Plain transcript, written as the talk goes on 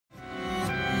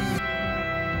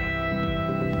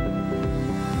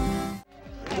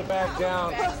bag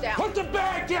down. Put the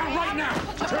bag down right now.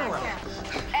 Turn around.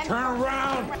 Turn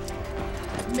around.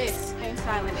 Miss, stay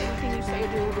silent. Anything you say or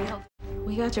do will be helpful.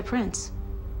 We got your prince.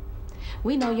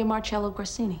 We know you're Marcello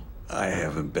Grassini. I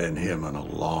haven't been him in a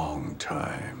long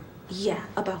time. Yeah,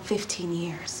 about 15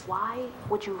 years. Why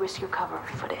would you risk your cover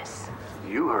for this?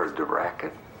 You heard the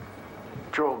racket.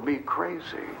 Drove me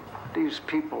crazy. These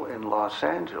people in Los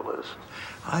Angeles,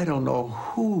 I don't know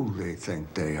who they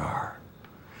think they are.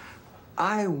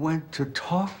 I went to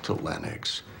talk to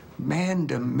Lennox, man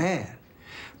to man,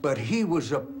 but he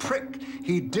was a prick.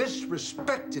 He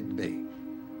disrespected me.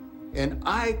 And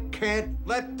I can't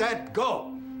let that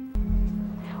go.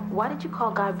 Why did you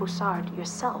call Guy Broussard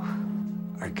yourself?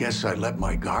 I guess I let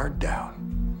my guard down.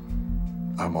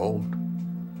 I'm old.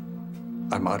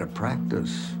 I'm out of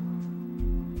practice.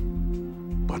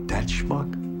 But that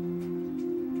schmuck,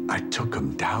 I took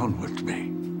him down with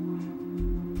me.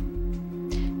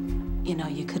 You know,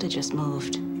 you could have just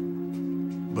moved.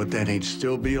 But then he'd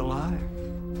still be alive.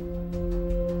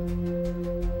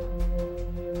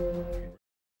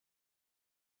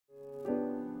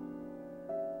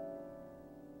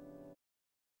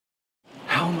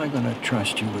 How am I gonna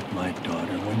trust you with my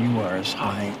daughter when you are as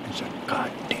high as a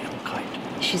goddamn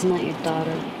kite? She's not your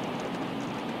daughter.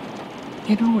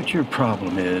 You know what your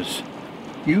problem is?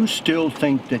 You still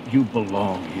think that you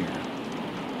belong here.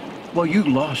 Well, you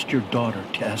lost your daughter,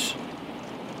 Tess.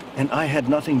 And I had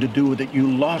nothing to do with it.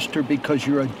 You lost her because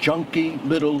you're a junky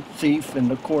little thief and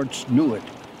the courts knew it.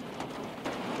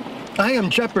 I am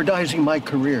jeopardizing my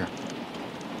career.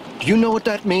 Do you know what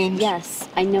that means? Yes,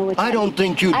 I know what I don't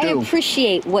think you do. I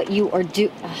appreciate what you are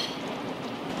doing.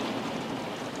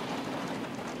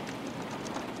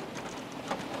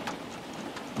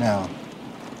 Now,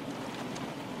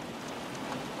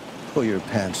 pull your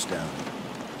pants down.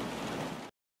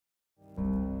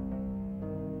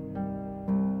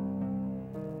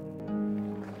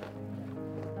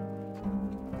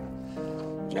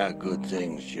 Now, good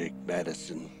things, Jake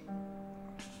Madison.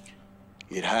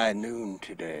 At high noon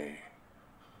today,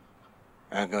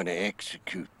 I'm going to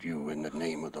execute you in the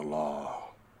name of the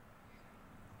law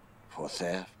for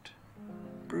theft,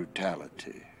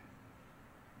 brutality,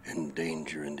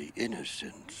 endangering the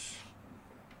innocents,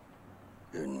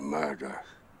 and murder.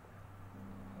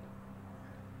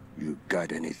 You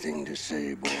got anything to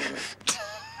say, boy?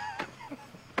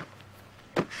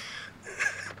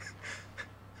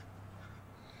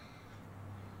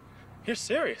 You're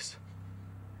serious?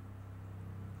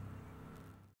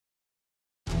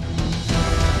 I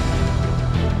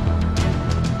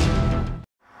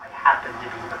happen to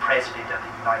be the President of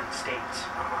the United States.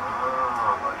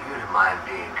 Oh, well, you didn't mind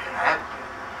being connected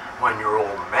when your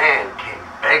old man came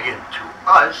begging to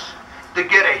us to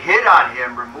get a hit on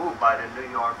him removed by the New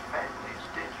York families,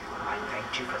 did you? I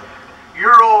thanked you for that.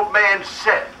 Your old man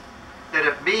said that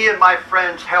if me and my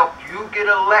friends helped you get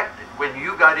elected when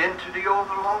you got into the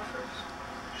Oval Office,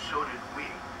 so did we.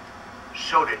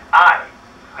 So did I.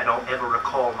 I don't ever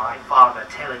recall my father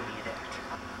telling me that.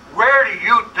 Where do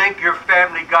you think your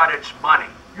family got its money?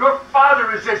 Your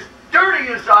father is as dirty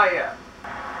as I am.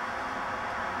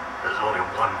 There's only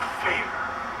one favor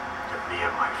that me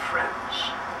and my friends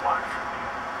want from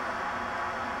you.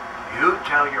 You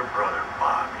tell your brother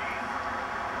Bobby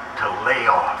to lay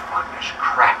off on this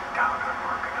crap